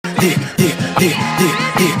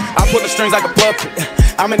I pull the strings like a puppet.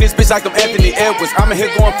 I'm in this bitch like I'm Anthony Edwards. I'm in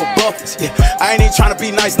here going for buckets. Yeah, I ain't even tryna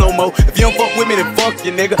be nice no more. If you don't fuck with me, then fuck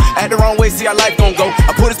you, nigga. Act the wrong way, see how life gon' go.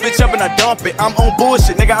 I put this bitch up and I dump it. I'm on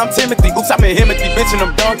bullshit, nigga. I'm Timothy. Oops, I'm in Himothy, bitch, and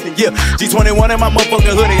I'm dunking. Yeah, G21 in my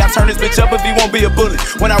motherfucking hoodie. I turn this bitch up if he won't be a bully.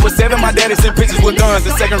 When I was 7, my daddy sent pictures with guns.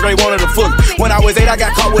 In 2nd grade, wanted a fully. When I was 8, I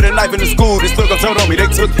got caught with a knife in the school. This look told on me, they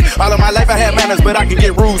took it. All of my life I had manners, but I can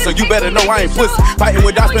get rude, so you better know I ain't pussy. Fighting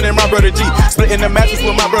with Dosman and my brother G. Splitting the mattress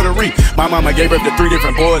with my brother Ree. My mama gave birth to 3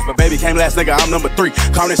 different boys, but baby came last, nigga, I'm number 3.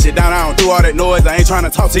 Calm this shit down, I don't do all that noise. I ain't trying to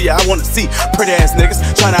talk to you, I wanna see pretty ass niggas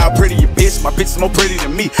trying to out pretty your bitch. My bitch is more pretty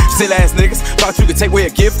than me. Still ass niggas thought you could take away a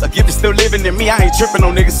gift is still living in me. I ain't tripping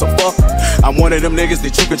on niggas, so fuck. I'm one of them niggas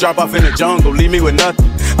that you can drop off in the jungle, leave me with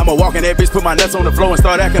nothing. I'ma walk in that bitch, put my nuts on the floor and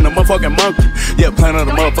start acting a motherfucking monkey. Yeah, Planet of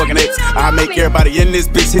the motherfucking apes. I make everybody in this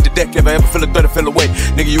bitch hit the deck if I ever feel a threat or feel away.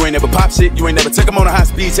 Nigga, you ain't never pop shit, you ain't never took him on a high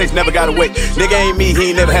speed chase, never got away. Nigga ain't me, he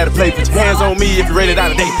ain't never had to play. Put your hands on me if you rated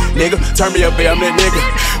out of date. Nigga, turn me up, babe, I'm that nigga.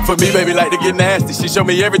 For me, baby, like to get nasty. She show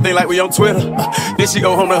me everything like we on Twitter. Then she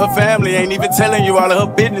go home to her family, ain't even telling you all of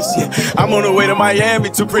her business. Yeah, I'm on the way to Miami,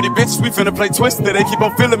 2 pretty bitches, we finna play Twister. They keep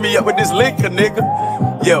on filling me up with this liquor, nigga.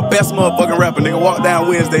 Yeah, best motherfucking rapper, nigga. Walk down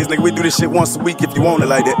Wednesdays, nigga. We do this shit once a week if you want it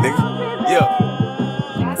like that, nigga. Yeah.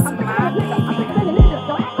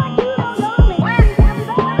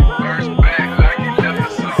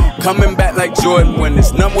 Coming back like Jordan when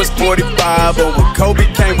his number was 45, or when Kobe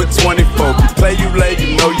came with 24. You play, you lay,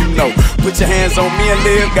 you know, you know. Put your hands on me and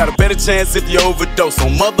live, got a better chance if you overdose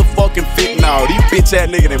on motherfucking fentanyl. These bitch ass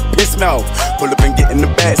niggas done piss me off. Pull up and get in the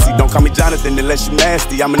backseat. Don't call me Jonathan unless you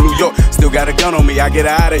nasty. I'm in New York, still got a gun on me. I get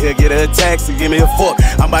her out of here, get her a taxi, give me a fork.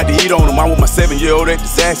 I'm about to eat on them. I'm with my 7-year-old at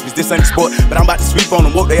Disastrous. This ain't a sport, but I'm about to sweep on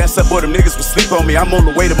them. Woke their ass up, boy, them niggas will sleep on me. I'm on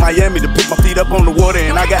the way to Miami to pick my feet up on the water,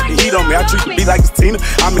 and I got the heat on me. I treat the beat like it's Tina.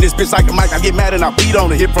 I'm in this bitch like a mic. I get mad and I beat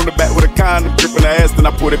on her. Hit from the back with a condom, gripping her ass, then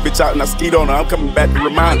I pull that bitch out and I skeet on her. I'm coming back to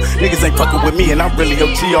remind niggas ain't fucking with me, and I'm really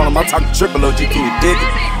OG on them. I'm talking triple OG, can you dig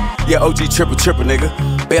it? Yeah, OG triple, nigga.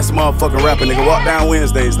 Best motherfucking rapper, nigga. Walk down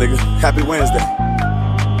Wednesdays, nigga. Happy Wednesday.